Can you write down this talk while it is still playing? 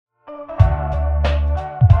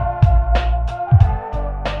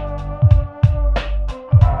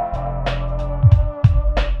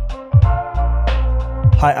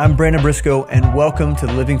Hi, I'm Brandon Briscoe, and welcome to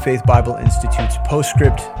the Living Faith Bible Institute's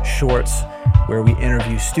Postscript Shorts, where we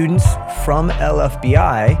interview students from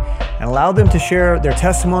LFBI and allow them to share their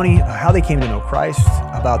testimony, how they came to know Christ,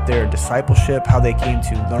 about their discipleship, how they came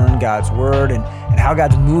to learn God's Word, and how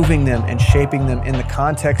God's moving them and shaping them in the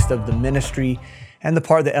context of the ministry and the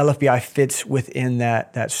part that LFBI fits within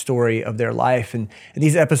that story of their life. And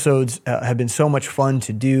these episodes have been so much fun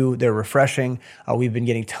to do. They're refreshing. We've been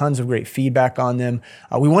getting tons of great feedback on them.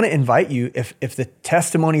 We want to invite you, if the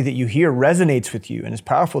testimony that you hear resonates with you and is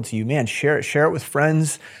powerful to you, man, share it with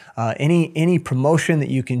friends. Any promotion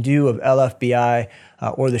that you can do of LFBI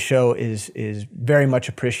or the show is very much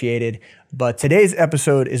appreciated. But today's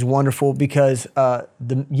episode is wonderful because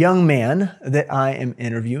the young man that I am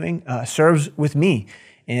interviewing serves with me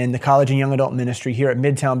in the college and young adult ministry here at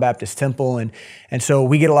Midtown Baptist Temple, and so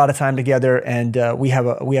we get a lot of time together, and we have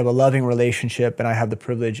a loving relationship, and I have the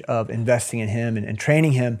privilege of investing in him and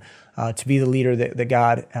training him to be the leader that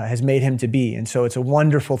God has made him to be. And so it's a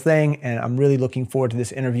wonderful thing, and I'm really looking forward to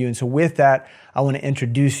this interview. And so with that, I want to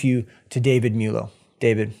introduce you to David Muolo.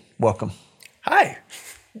 David, welcome. Hi.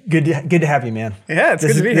 Good to have you, man. Yeah, it's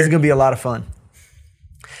good to be here. This is going to be a lot of fun.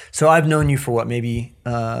 So I've known you for maybe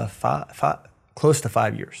close to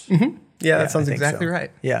 5 years. Mm-hmm. Yeah, that sounds exactly right.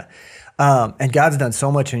 Yeah. And God's done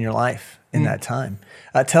so much in your life in that time.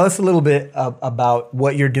 Tell us a little bit about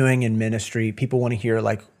what you're doing in ministry. People want to hear,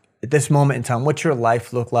 like, at this moment in time, what's your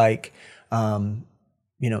life look like?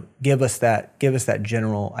 Give us that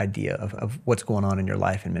general idea of what's going on in your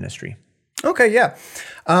life and ministry. Okay, yeah.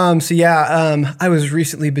 I was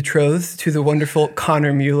recently betrothed to the wonderful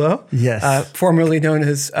Connor Muolo. Yes. Formerly known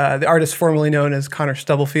as, the artist formerly known as Connor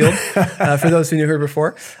Stubblefield, for those who knew her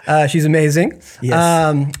before. She's amazing.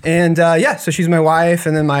 Yes. So she's my wife,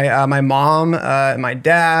 and then my mom and my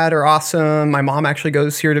dad are awesome. My mom actually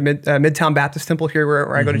goes here to Midtown Baptist Temple here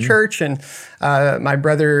where I go to church, and my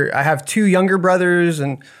brother, I have two younger brothers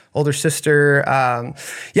and older sister.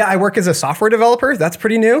 I work as a software developer. That's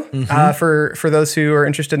pretty new for those who are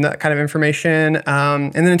interested in that kind of information.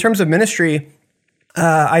 And then in terms of ministry,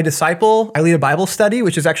 I disciple. I lead a Bible study,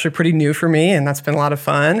 which is actually pretty new for me, and that's been a lot of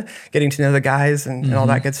fun, getting to know the guys and all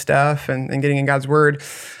that good stuff, and getting in God's Word.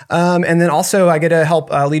 And then also I get to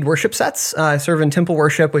help lead worship sets. I serve in temple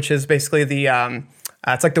worship, which is basically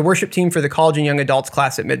it's like the worship team for the college and young adults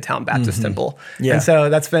class at Midtown Baptist Temple. Yeah. And so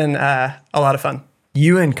that's been a lot of fun.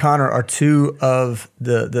 You and Connor are two of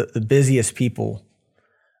the busiest people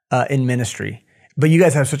in ministry, but you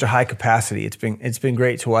guys have such a high capacity. It's been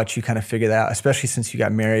great to watch you kind of figure that out, especially since you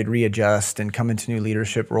got married, readjust, and come into new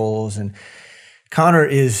leadership roles. And Connor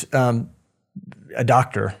is a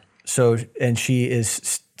doctor, and she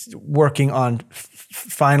is working on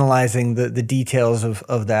finalizing the details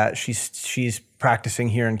of that. She's practicing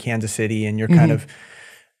here in Kansas City, and you're kind of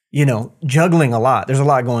juggling a lot. There's a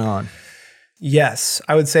lot going on. Yes,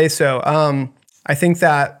 I would say so. I think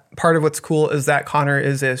that part of what's cool is that Connor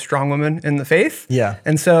is a strong woman in the faith. Yeah.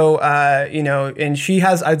 And so, and she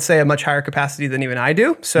has, I'd say, a much higher capacity than even I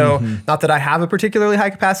do. So not that I have a particularly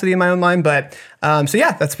high capacity in my own mind, but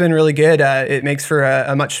that's been really good. It makes for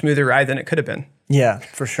a much smoother ride than it could have been. Yeah,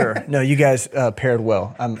 for sure. No, you guys paired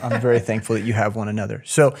well. I'm very thankful that you have one another.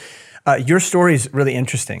 So your story is really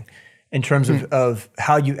interesting in terms of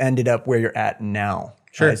how you ended up where you're at now.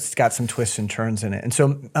 Sure. It's got some twists and turns in it. And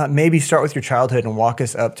so maybe start with your childhood and walk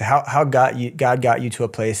us up to how God got you to a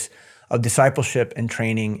place of discipleship and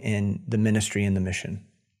training in the ministry and the mission.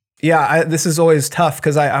 Yeah, this is always tough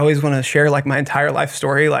because I always want to share like my entire life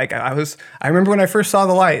story. Like I remember when I first saw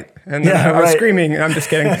the light, and then I was screaming. I'm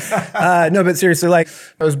just kidding. No, but seriously, like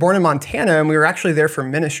I was born in Montana, and we were actually there for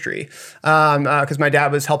ministry because my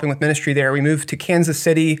dad was helping with ministry there. We moved to Kansas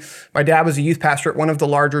City. My dad was a youth pastor at one of the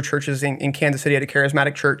larger churches in Kansas City, at a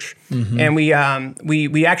charismatic church, and we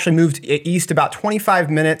actually moved east about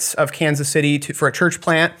 25 minutes of Kansas City for a church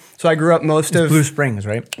plant. So I grew up Blue Springs,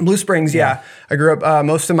 right? Blue Springs, yeah. I grew up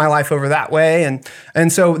most of my life over that way,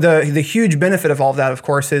 and so the huge benefit of all of that, of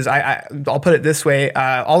course, is I'll put it this way: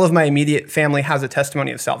 all of my immediate family has a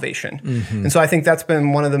testimony of salvation, and so I think that's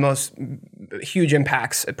been one of the most huge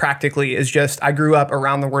impacts. Practically, is just I grew up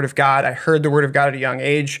around the Word of God. I heard the Word of God at a young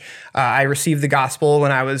age. I received the gospel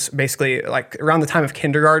when I was basically like around the time of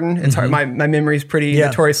kindergarten. It's hard. My memory is pretty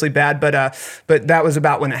notoriously bad, but that was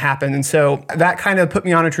about when it happened, and so that kind of put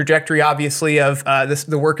me on a trajectory, obviously, of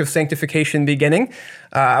the work of sanctification beginning.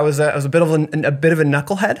 I was a bit of a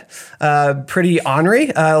knucklehead, pretty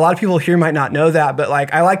ornery. A lot of people here might not know that, but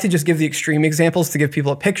like I like to just give the extreme examples to give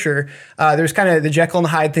people a picture. There's kind of the Jekyll and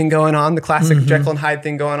Hyde thing going on, the classic Jekyll and Hyde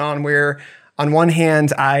thing going on, where on one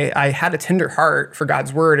hand, I had a tender heart for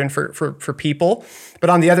God's word and for people, but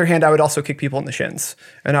on the other hand, I would also kick people in the shins,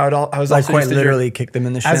 and I was Like also quite used to literally kick them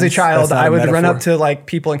in the shins. as a child. That's not I a would run metaphor. up to like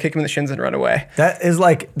people and kick them in the shins and run away.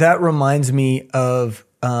 That reminds me of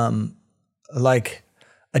like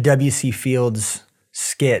a W.C. Fields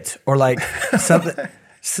skit or like something.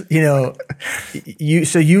 You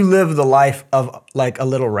live the life of like a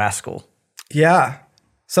little rascal. Yeah.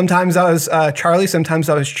 Sometimes I was Charlie. Sometimes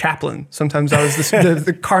I was Chaplin. Sometimes I was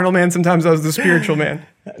the carnal man. Sometimes I was the spiritual man.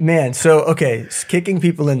 Man, so okay, kicking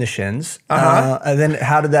people in the shins, and then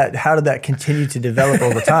how did that continue to develop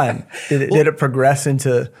over time? Did it progress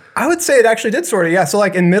into? I would say it actually did sort of, yeah. So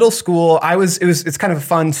like in middle school, it's kind of a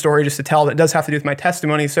fun story just to tell, but it does have to do with my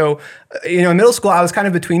testimony. So, in middle school, I was kind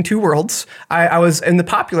of between two worlds. I was in the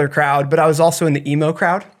popular crowd, but I was also in the emo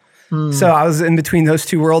crowd. So I was in between those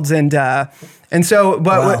two worlds, and so, but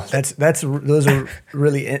wow, those are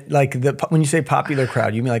really like when you say popular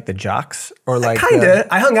crowd, you mean like the jocks or like kinda.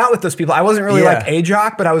 I hung out with those people. I wasn't really like a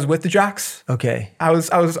jock, but I was with the jocks. Okay, I was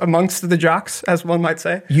amongst the jocks, as one might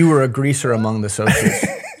say. You were a greaser among the socials.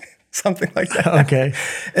 Something like that. Okay.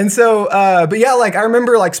 And so, but yeah, like I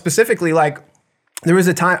remember like specifically like there was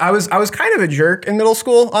a time I was kind of a jerk in middle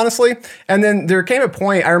school, honestly. And then there came a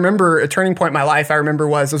point, I remember a turning point in my life, I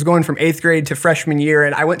was going from 8th grade to freshman year,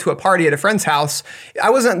 and I went to a party at a friend's house.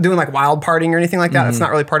 I wasn't doing like wild partying or anything like that. That's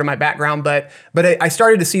not really part of my background, but I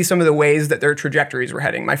started to see some of the ways that their trajectories were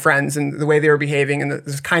heading, my friends, and the way they were behaving, and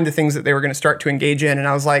the kind of things that they were going to start to engage in. And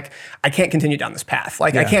I was like, I can't continue down this path.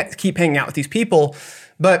 Like I can't keep hanging out with these people.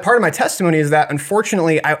 But part of my testimony is that,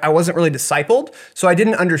 unfortunately, I wasn't really discipled. So I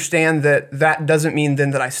didn't understand that doesn't mean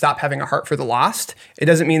then that I stop having a heart for the lost. It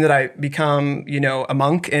doesn't mean that I become, a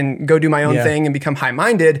monk and go do my own thing and become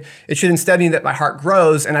high-minded. It should instead mean that my heart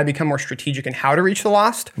grows and I become more strategic in how to reach the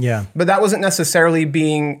lost. Yeah. But that wasn't necessarily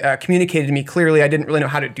being communicated to me clearly. I didn't really know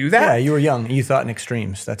how to do that. Yeah, you were young. You thought in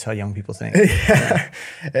extremes. That's how young people think. Yeah.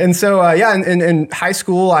 And so, in high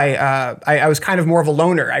school, I was kind of more of a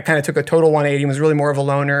loner. I kind of took a total 180 and was really more of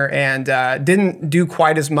a loner and didn't do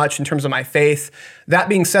quite as much in terms of my faith. That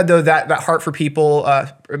being said, though, that heart for people,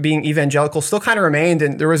 being evangelical, still kind of remained.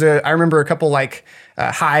 And I remember a couple like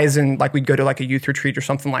highs, and like we'd go to like a youth retreat or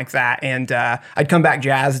something like that, and I'd come back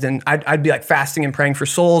jazzed, and I'd be like fasting and praying for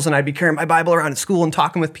souls, and I'd be carrying my Bible around at school and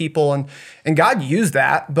talking with people, and God used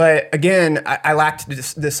that. But again, I lacked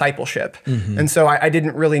discipleship, and so I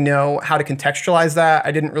didn't really know how to contextualize that.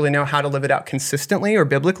 I didn't really know how to live it out consistently or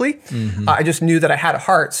biblically. I just knew that I had a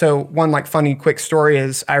heart. So one like funny quick story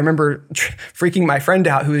is I remember freaking my friend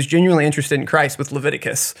out who was genuinely interested in Christ with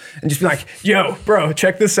Leviticus, and just be like, "Yo, bro,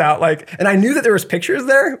 check this out!" Like, and I knew that there was pictures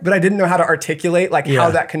there, but I didn't know how to articulate like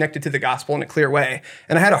how that connected to the gospel in a clear way.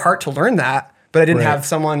 And I had a heart to learn that, but I didn't have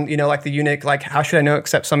someone, like the eunuch, like, how should I know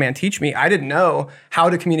except some man teach me? I didn't know how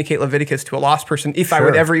to communicate Leviticus to a lost person if I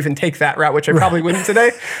would ever even take that route, which I probably wouldn't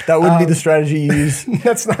today. That wouldn't be the strategy you use.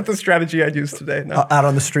 That's not the strategy I'd use today. No. Out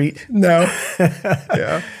on the street. No.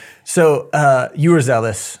 Yeah. So you were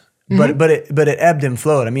zealous, but it ebbed and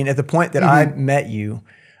flowed. I mean, at the point that I met you,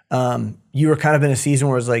 you were kind of in a season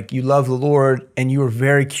where it was like you love the Lord and you were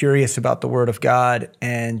very curious about the Word of God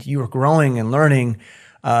and you were growing and learning,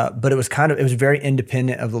 but it was very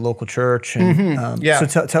independent of the local church. And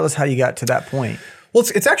so tell us how you got to that point. Well,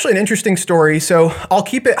 it's actually an interesting story. So I'll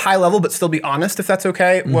keep it high level, but still be honest, if that's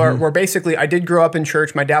okay. Where basically I did grow up in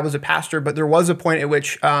church. My dad was a pastor, but there was a point at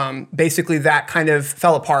which basically that kind of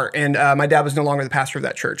fell apart, and my dad was no longer the pastor of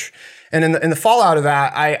that church. And in the fallout of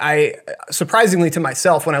that, I surprisingly to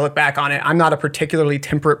myself, when I look back on it, I'm not a particularly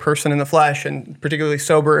temperate person in the flesh, and particularly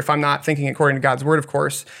sober if I'm not thinking according to God's word, of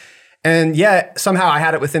course. And yet somehow I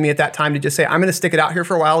had it within me at that time to just say, I'm going to stick it out here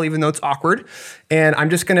for a while, even though it's awkward, and I'm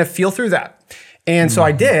just going to feel through that. And so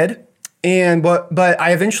I did, but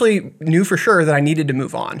I eventually knew for sure that I needed to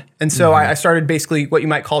move on. And so I started basically what you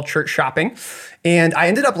might call church shopping. And I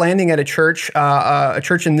ended up landing at a church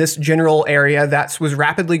in this general area that was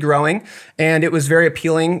rapidly growing, and it was very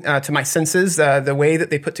appealing to my senses. The way that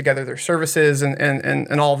they put together their services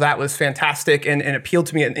and all of that was fantastic and appealed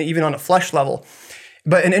to me, even on a flesh level.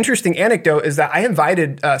 But an interesting anecdote is that I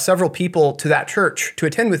invited several people to that church to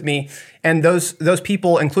attend with me, and those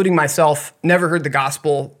people, including myself, never heard the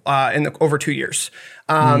gospel in over 2 years.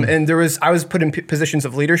 And I was put in positions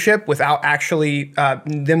of leadership without actually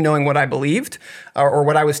them knowing what I believed or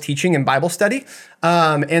what I was teaching in Bible study.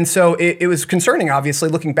 And so it was concerning, obviously,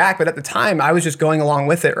 looking back. But at the time, I was just going along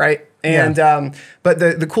with it, right? And but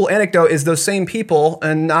the cool anecdote is those same people,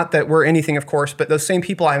 and not that we're anything, of course, but those same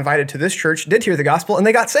people I invited to this church did hear the gospel and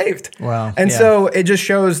they got saved. Wow. And so it just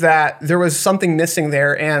shows that there was something missing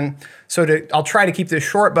there. And so I'll try to keep this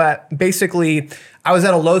short, but basically I was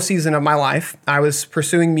at a low season of my life. I was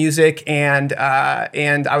pursuing music and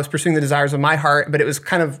I was pursuing the desires of my heart, but it was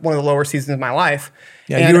kind of one of the lower seasons of my life.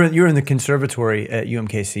 Yeah, and you were in the conservatory at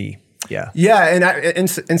UMKC. Yeah. Yeah, and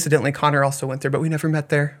incidentally, Connor also went there, but we never met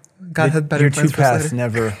there. God had better Your plans two for us paths later.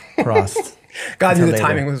 never crossed. God knew the later.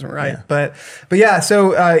 timing wasn't right. Yeah. But yeah,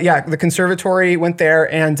 so the conservatory went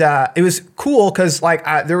there, and it was cool because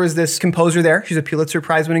there was this composer there. She's a Pulitzer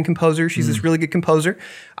Prize winning composer. She's this really good composer.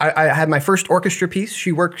 I had my first orchestra piece.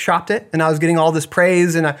 She workshopped it, and I was getting all this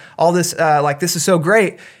praise and all this this is so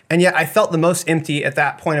great. And yet I felt the most empty at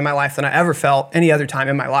that point in my life than I ever felt any other time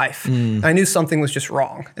in my life. I knew something was just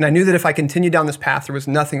wrong. And I knew that if I continued down this path, there was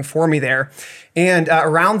nothing for me there. And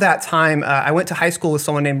around that time, I went to high school with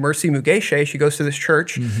someone named Mercy Mugeshe. She goes to this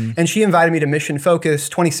church, and she invited me to Mission Focus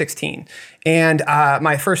 2016. And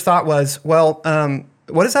my first thought was, well,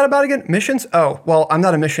 what is that about again? Missions? Oh, well, I'm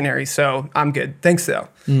not a missionary, so I'm good. Thanks, though.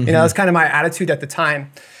 That was kind of my attitude at the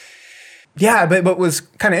time. Yeah, but what was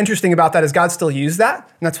kind of interesting about that is God still used that.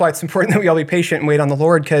 And that's why it's important that we all be patient and wait on the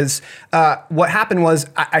Lord, because what happened was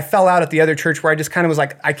I fell out at the other church where I just kind of was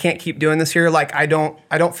like, I can't keep doing this here. Like, I don't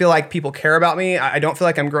feel like people care about me. I don't feel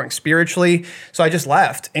like I'm growing spiritually. So I just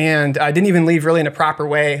left. And I didn't even leave really in a proper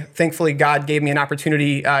way. Thankfully, God gave me an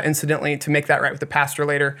opportunity, incidentally, to make that right with the pastor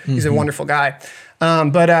later. He's a wonderful guy.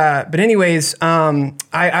 But anyways, I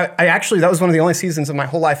actually, that was one of the only seasons of my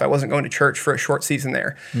whole life I wasn't going to church for a short season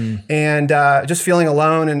there. And just feeling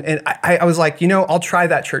alone. And I was like, I'll try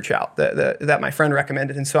that church out that my friend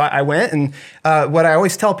recommended. And so I went, and what I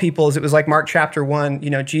always tell people is it was like Mark chapter 1,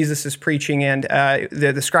 Jesus is preaching, and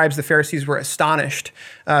the scribes, the Pharisees were astonished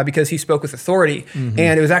because he spoke with authority.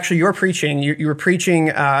 And it was actually your preaching. You were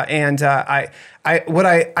preaching, I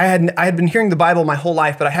had been hearing the Bible my whole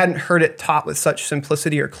life, but I hadn't heard it taught with such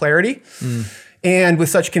simplicity or clarity and with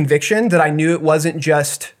such conviction that I knew it wasn't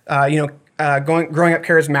just, growing up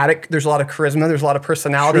charismatic. There's a lot of charisma, there's a lot of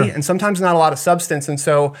personality, and sometimes not a lot of substance. And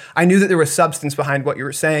so I knew that there was substance behind what you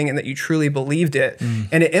were saying and that you truly believed it.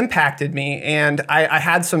 And it impacted me. And I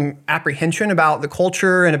had some apprehension about the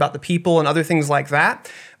culture and about the people and other things like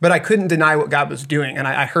that, but I couldn't deny what God was doing. And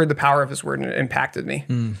I heard the power of his word, and it impacted me.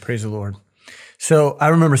 Praise the Lord. So I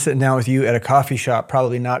remember sitting down with you at a coffee shop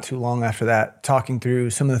probably not too long after that, talking through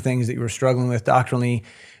some of the things that you were struggling with doctrinally,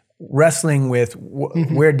 wrestling with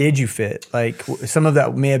where did you fit? Like some of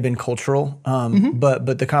that may have been cultural,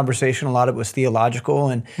 but the conversation, a lot of it was theological.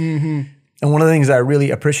 And one of the things I really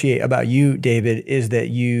appreciate about you, David, is that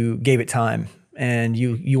you gave it time, and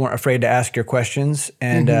you weren't afraid to ask your questions,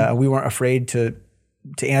 and we weren't afraid to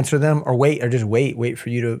answer them or wait for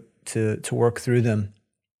you to work through them.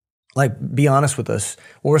 Like, be honest with us.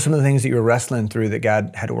 What were some of the things that you were wrestling through that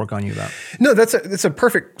God had to work on you about? No, that's a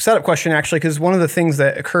perfect setup question, actually, because one of the things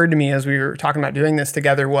that occurred to me as we were talking about doing this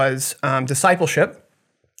together was discipleship.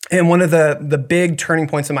 And one of the big turning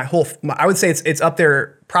points in I would say it's up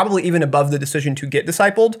there, probably even above the decision to get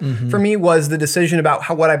discipled for me, was the decision about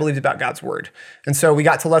what I believed about God's word. And so we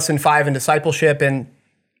got to lesson 5 in discipleship, and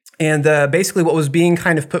basically what was being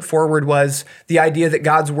kind of put forward was the idea that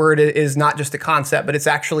God's word is not just a concept, but it's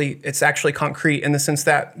actually concrete in the sense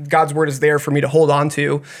that God's word is there for me to hold on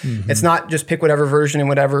to. It's not just pick whatever version and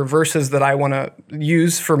whatever verses that I want to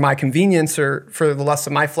use for my convenience or for the lust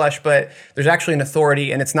of my flesh, but there's actually an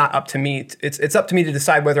authority, and it's not up to me. It's up to me to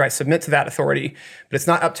decide whether I submit to that authority, but it's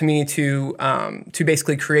not up to me to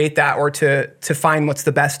basically create that or to find what's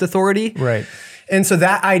the best authority. Right. And so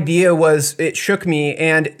that idea it shook me,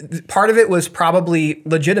 and part of it was probably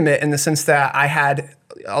legitimate in the sense that I had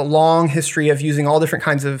a long history of using all different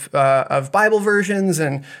kinds of Bible versions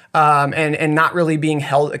and not really being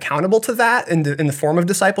held accountable to that in the form of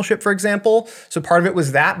discipleship, for example. So part of it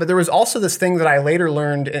was that, but there was also this thing that I later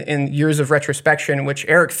learned in years of retrospection, which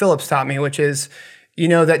Eric Phillips taught me, which is,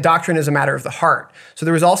 that doctrine is a matter of the heart. So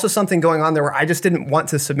there was also something going on there where I just didn't want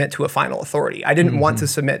to submit to a final authority. I didn't want to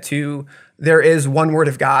submit to, there is one word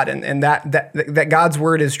of God, and that God's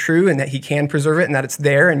word is true, and that he can preserve it, and that it's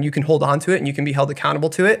there, and you can hold on to it, and you can be held accountable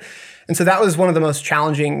to it. And so that was one of the most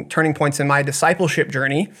challenging turning points in my discipleship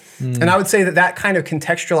journey. And I would say that kind of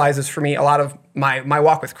contextualizes for me a lot of my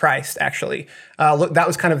walk with Christ, actually. That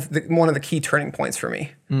was kind of one of the key turning points for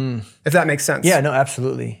me, if that makes sense. Yeah, no,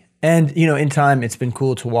 absolutely. And, in time, it's been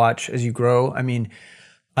cool to watch as you grow. I mean,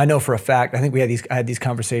 I know for a fact, I think I had these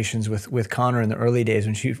conversations with Connor in the early days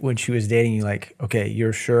when she was dating you, like, okay,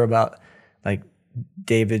 you're sure about like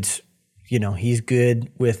David's, he's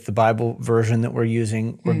good with the Bible version that we're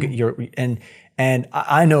using. And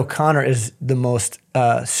I know Connor is the most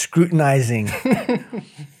scrutinizing.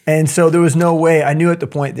 And so there was no way, I knew at the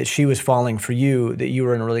point that she was falling for you, that you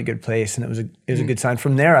were in a really good place, and it was a good sign.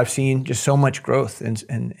 From there, I've seen just so much growth, and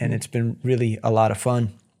it's been really a lot of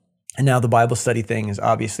fun. And now the Bible study thing is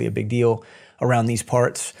obviously a big deal around these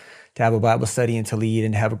parts, to have a Bible study and to lead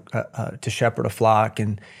and have to shepherd a flock,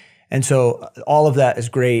 and so all of that is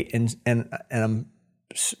great, and I'm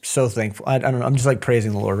so thankful. I don't know. I'm just like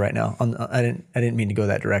praising the Lord right now. I didn't mean to go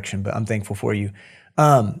that direction, but I'm thankful for you.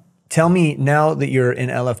 Tell me, now that you're in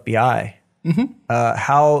LFBI,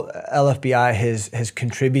 how LFBI has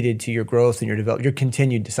contributed to your growth and your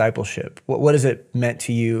continued discipleship. What has it meant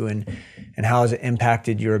to you, and how has it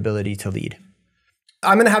impacted your ability to lead?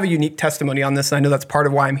 I'm going to have a unique testimony on this, and I know that's part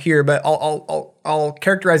of why I'm here, but I'll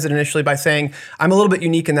characterize it initially by saying I'm a little bit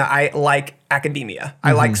unique in that I like academia.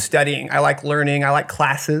 I like studying. I like learning. I like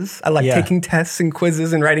classes. I like taking tests and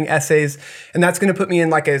quizzes and writing essays, and that's going to put me in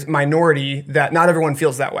like a minority that not everyone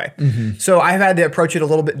feels that way. So I've had to approach it a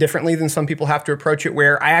little bit differently than some people have to approach it,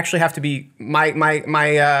 where I actually have to be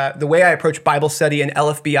the way I approach Bible study in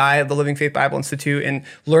LFBI, the Living Faith Bible Institute, and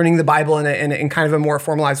learning the Bible in kind of a more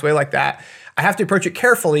formalized way like that. I have to approach it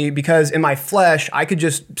carefully, because in my flesh, I could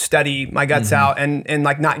just study my guts out and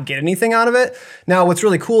like not get anything out of it. Now, what's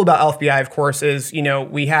really cool about LFBI, of course, is,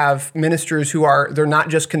 we have ministers who they're not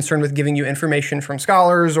just concerned with giving you information from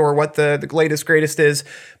scholars or what the latest, greatest is,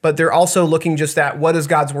 but they're also looking just at what does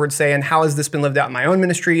God's word say, and how has this been lived out in my own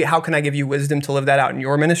ministry? How can I give you wisdom to live that out in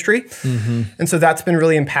your ministry? And so that's been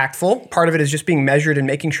really impactful. Part of it is just being measured and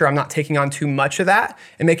making sure I'm not taking on too much of that,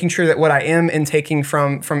 and making sure that what I am intaking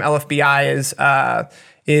from LFBI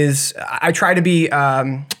is I try to be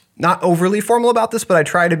not overly formal about this, but I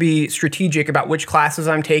try to be strategic about which classes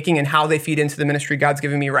I'm taking and how they feed into the ministry God's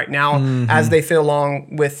giving me right now as they fit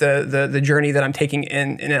along with the journey that I'm taking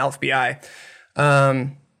in LFBI.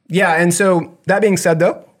 And so that being said,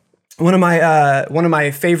 though, one of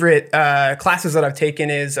my favorite classes that I've taken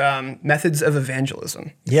is Methods of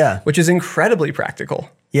Evangelism. Yeah, which is incredibly practical.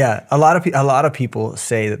 Yeah, a lot of people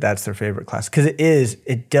say that that's their favorite class, because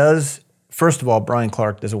it does. First of all, Brian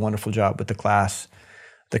Clark does a wonderful job with the class.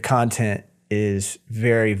 The content is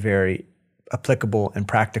very, very applicable and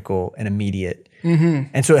practical and immediate.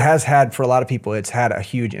 And so it has had, for a lot of people, it's had a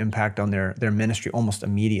huge impact on their ministry almost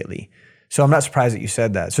immediately. So I'm not surprised that you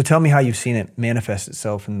said that. So tell me how you've seen it manifest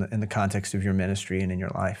itself in the context of your ministry and in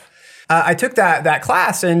your life. I took that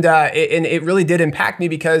class, and it really did impact me,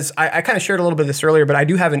 because I kind of shared a little bit of this earlier, but I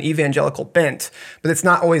do have an evangelical bent, but it's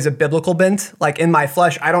not always a biblical bent. Like in my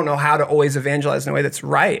flesh, I don't know how to always evangelize in a way that's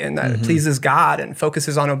right and that pleases God and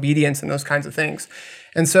focuses on obedience and those kinds of things.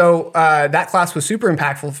 And so that class was super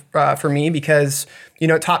impactful for me, because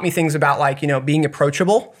it taught me things about like being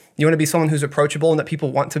approachable. You want to be someone who's approachable and that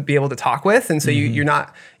people want to be able to talk with. And so you're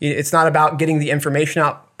not, it's not about getting the information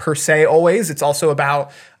out per se always. It's also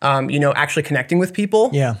about, actually connecting with people.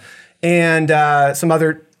 Yeah. And some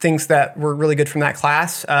other things that were really good from that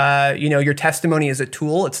class, your testimony is a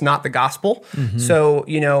tool. It's not the gospel. So,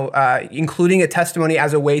 including a testimony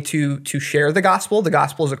as a way to share the gospel. The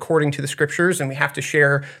gospel is according to the scriptures, and we have to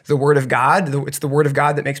share the word of God. It's the word of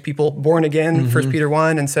God that makes people born again, 1 Peter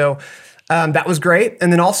 1. And so that was great.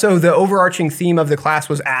 And then also the overarching theme of the class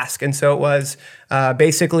was ask. And so it was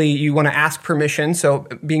basically you want to ask permission. So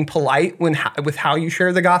being polite with how you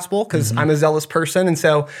share the gospel, because I'm a zealous person. And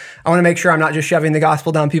so I want to make sure I'm not just shoving the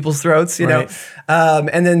gospel down people's throats, you know.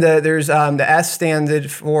 And then there's the S standard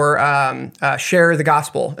for share the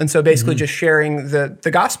gospel. And so basically just sharing the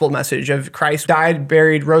gospel message of Christ died,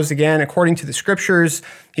 buried, rose again according to the scriptures.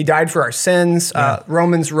 He died for our sins,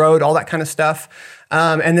 Romans road, all that kind of stuff.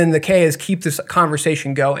 And then the K is keep this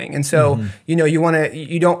conversation going. And so, you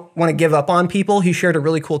don't want to give up on people. He shared a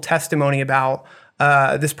really cool testimony about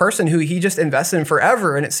this person who he just invested in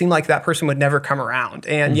forever, and it seemed like that person would never come around.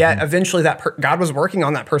 And yet eventually God was working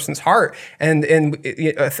on that person's heart. And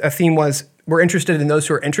a theme was, we're interested in those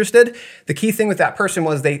who are interested. The key thing with that person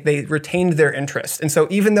was they retained their interest. And so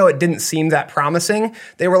even though it didn't seem that promising,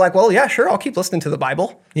 they were like, well, yeah, sure, I'll keep listening to the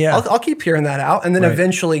Bible. Yeah, I'll keep hearing that out. And then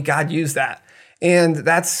eventually God used that. And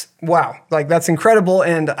that's, wow, like that's incredible.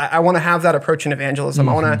 And I want to have that approach in evangelism.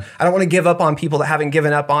 I don't want to give up on people that haven't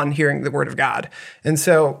given up on hearing the word of God. And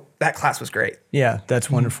so that class was great. Yeah, that's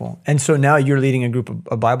wonderful. And so now you're leading a group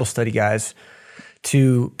of Bible study guys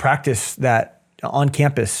to practice that on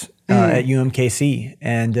campus at UMKC.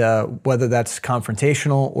 And whether that's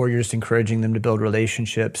confrontational or you're just encouraging them to build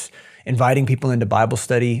relationships, inviting people into Bible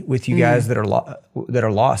study with you guys that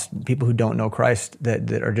are lost, people who don't know Christ,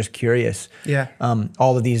 that are just curious. Yeah.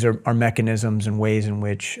 All of these are mechanisms and ways in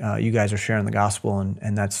which you guys are sharing the gospel,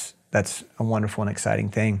 and that's a wonderful and exciting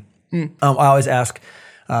thing. I always ask,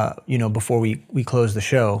 before we close the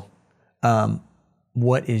show,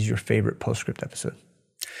 what is your favorite Postscript episode?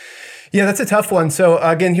 Yeah, that's a tough one. So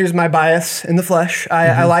again, here's my bias in the flesh.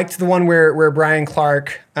 I liked the one where Brian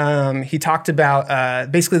Clark, he talked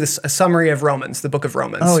about basically a summary of Romans, the book of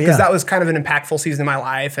Romans. Oh, yeah. Because that was kind of an impactful season in my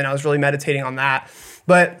life, and I was really meditating on that.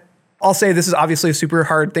 But I'll say this is obviously a super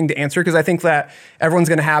hard thing to answer because I think that everyone's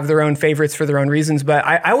going to have their own favorites for their own reasons. But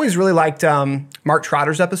I always really liked Mark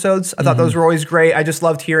Trotter's episodes. I thought those were always great. I just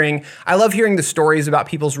loved I love hearing the stories about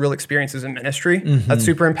people's real experiences in ministry. That's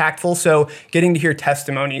super impactful. So getting to hear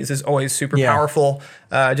testimonies is always super powerful.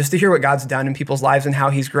 Just to hear what God's done in people's lives and how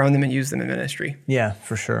he's grown them and used them in ministry. Yeah,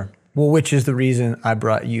 for sure. Well, which is the reason I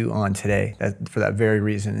brought you on today, for that very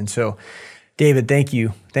reason. And so, David, thank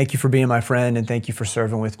you. Thank you for being my friend, and thank you for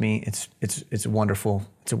serving with me. It's a wonderful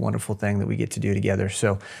thing that we get to do together.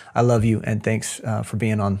 So I love you, and thanks for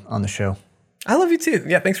being on the show. I love you too.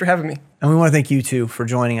 Yeah, thanks for having me. And we want to thank you too for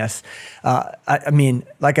joining us. I mean,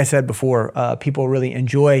 like I said before, people really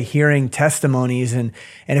enjoy hearing testimonies, and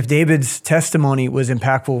if David's testimony was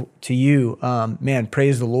impactful to you, man,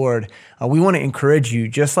 praise the Lord. We want to encourage you,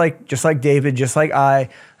 just like David, just like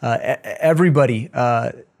everybody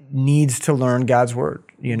needs to learn God's word,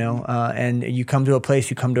 and you come to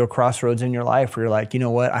a crossroads in your life where you're like, you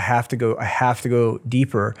know what, I have to go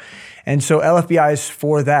deeper. And so LFBI is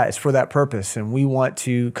for that. It's for that purpose. And we want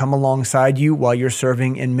to come alongside you while you're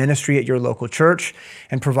serving in ministry at your local church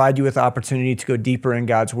and provide you with the opportunity to go deeper in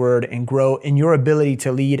God's word and grow in your ability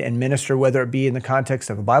to lead and minister, whether it be in the context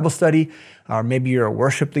of a Bible study, or maybe you're a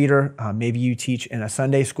worship leader, maybe you teach in a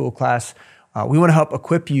Sunday school class. We want to help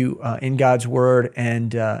equip you in God's word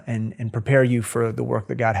and prepare you for the work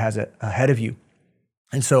that God has ahead of you.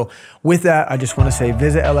 And so with that, I just want to say,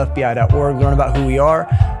 visit lfbi.org, learn about who we are.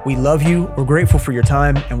 We love you. We're grateful for your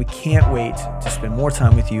time, and we can't wait to spend more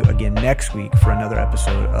time with you again next week for another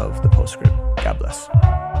episode of The Postscript. God bless.